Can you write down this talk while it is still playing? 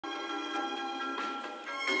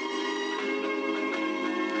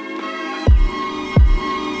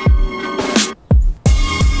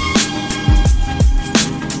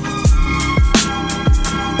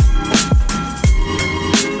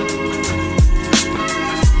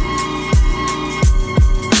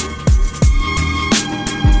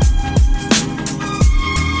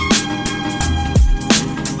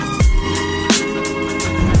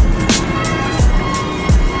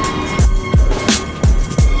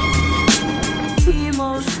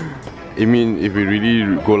I mean, if we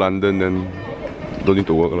really go London, then don't need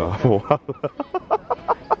to work lah for a while.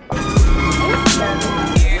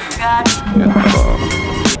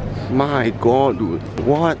 My god, dude.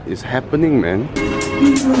 What is happening, man?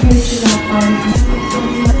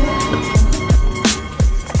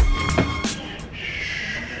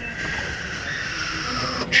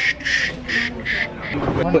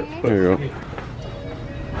 There you go.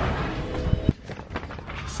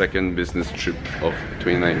 Second business trip of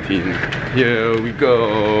 2019. Here we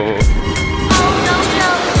go.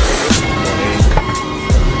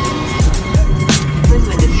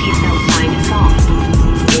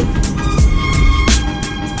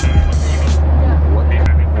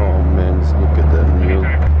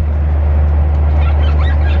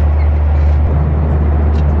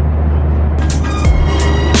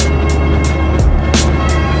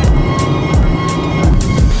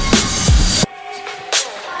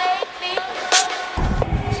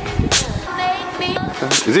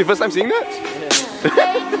 Is it first time seeing that?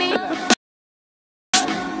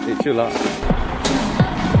 Hey, chill out.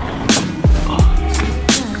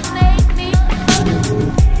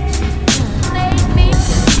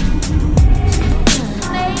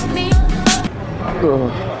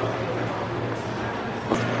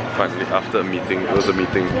 Finally, after a meeting, it was a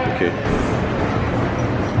meeting, okay.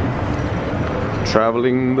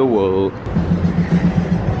 Traveling the world.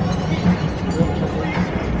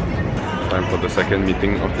 Time for the second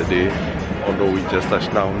meeting of the day, although we just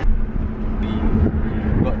touched down. We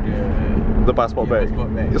got the passport back.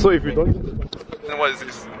 So if you don't... Then what is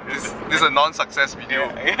this? This is a non-success video.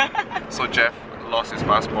 Yeah. So Jeff lost his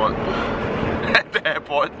passport at the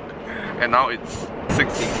airport, and now it's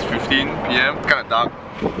 6:15 PM, kind of dark.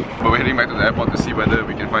 But we're heading back to the airport to see whether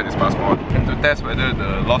we can find his passport and to test whether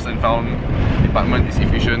the lost and found department is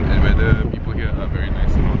efficient and whether people here are very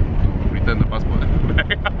nice enough to return the passport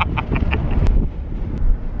back.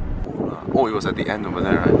 Oh, it was at the end over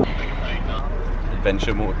there, right?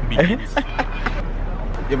 Adventure mode begins. You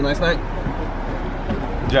have a nice night?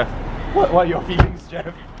 Jeff, what are your feelings,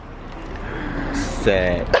 Jeff?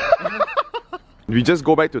 Sad. We just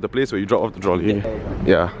go back to the place where you drop off the trolley.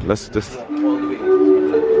 Yeah, let's just...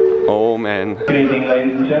 Oh man. Good evening,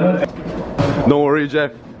 ladies and gentlemen. Don't worry,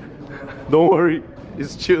 Jeff. Don't worry.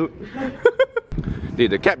 It's chill. Hey,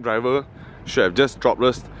 the cab driver should have just dropped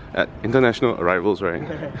us at international arrivals, right?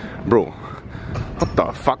 Bro, what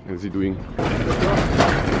the fuck is he doing?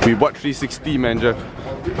 We bought 360, man, Jeff.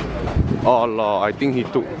 Oh Allah, I think he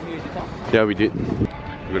took... Yeah, we did.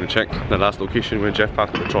 We're gonna check the last location where Jeff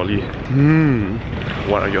parked the trolley.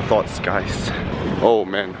 What are your thoughts, guys? Oh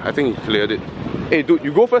man, I think he cleared it. Hey dude,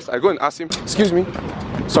 you go first, I go and ask him. Excuse me,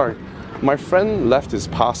 sorry. My friend left his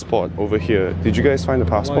passport over here. Did you guys find the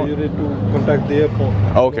passport? You need to contact the airport.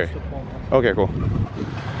 Oh, okay. Okay, cool.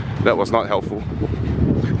 That was not helpful.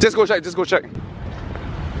 Just go check, just go check.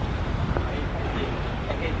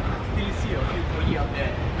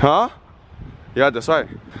 Huh? Yeah, that's right.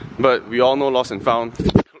 But we all know lost and found.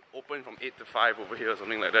 Open from 8 to 5 over here or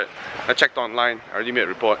something like that. I checked online, I already made a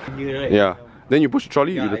report. Yeah. Then you push the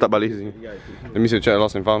trolley, you letak balik sini. That means you check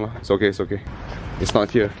lost and found. It's okay, it's okay. It's not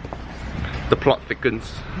here. The plot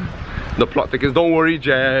thickens. The plot thickens. Don't worry,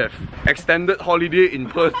 Jeff. Extended holiday in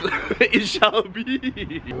Perth. It shall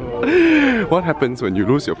be. What happens when you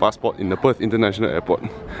lose your passport in the Perth International Airport?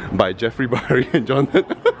 By Jeffrey Bahari and Jonathan.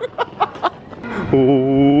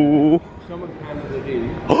 Oh.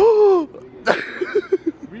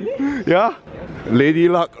 Really? Yeah. Lady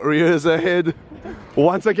Luck rears ahead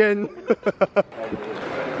once again.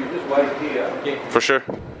 For sure.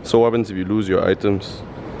 So what happens if you lose your items?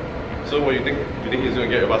 So what do you think? Do you think he's gonna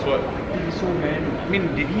get your passport? I think so, man. I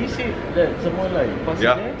mean, did he say that someone like passed it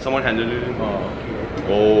there? Someone handled it.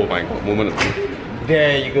 Oh, okay. Oh my god, moment of truth.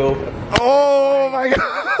 There you go. Oh my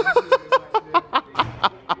god.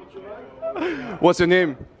 What's your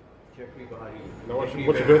name? Jeffrey Bahari.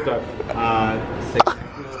 What's your birth time?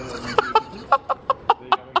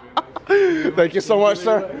 Thank you so much,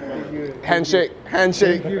 sir. Handshake,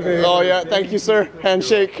 handshake. Oh yeah, thank you, sir.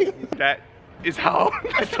 Handshake. That is how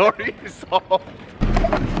the story is solved.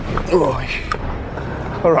 Oh.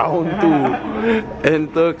 Round 2.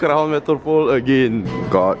 Enter Crown Metropole again.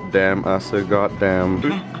 Goddamn, Asa, goddamn.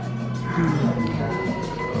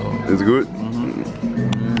 It's good.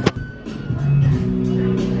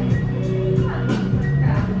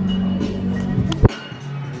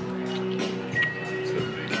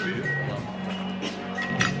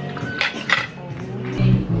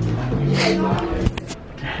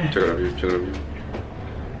 Check it out, check it out.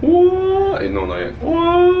 What? No, not yet.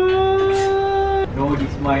 What? No,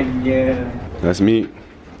 it's mine, yeah. That's me.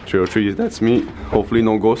 303, that's me. Hopefully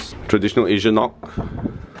no ghosts. Traditional Asian knock.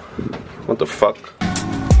 What the fuck?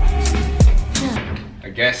 I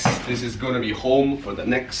guess this is gonna be home for the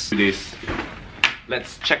next 2 days.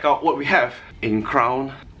 Let's check out what we have in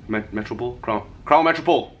Crown Metropole. Crown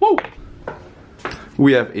Metropole. Woo!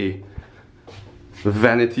 We have a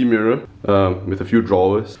vanity mirror with a few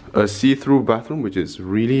drawers, a see-through bathroom, which is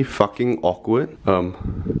really fucking awkward.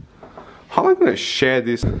 How am I gonna share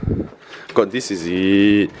this? God, this is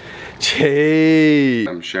it. Che!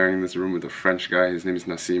 I'm sharing this room with a French guy. His name is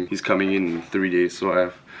Nassim. He's coming in 3 days, so I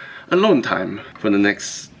have alone time for the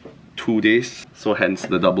next 2 days. So hence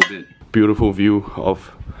the double bed. Beautiful view of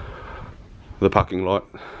the parking lot.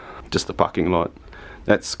 Just the parking lot.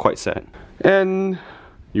 That's quite sad. And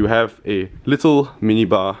you have a little mini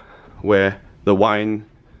bar where the wine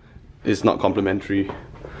is not complimentary.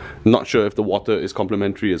 Not sure if the water is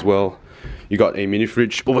complimentary as well. You got a mini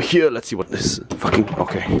fridge over here. Let's see what this fucking...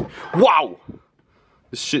 okay. Wow!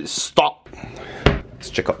 This shit stop. Let's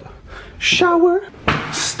check out the shower.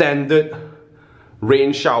 Standard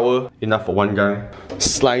rain shower. Enough for one guy.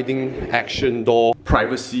 Sliding action door.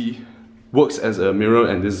 Privacy. Works as a mirror,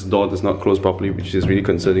 and this door does not close properly, which is really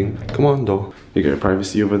concerning. Come on, door. You got your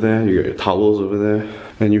privacy over there. You got your towels over there.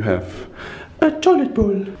 And you have a toilet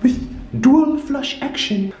bowl with dual flush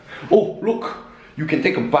action. Oh, look! You can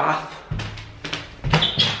take a bath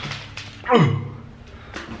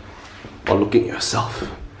while looking at yourself,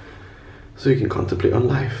 so you can contemplate on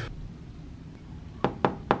life.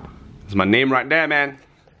 That's my name right there, man.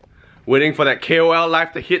 Waiting for that KOL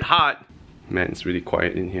life to hit hard. Man, it's really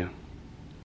quiet in here.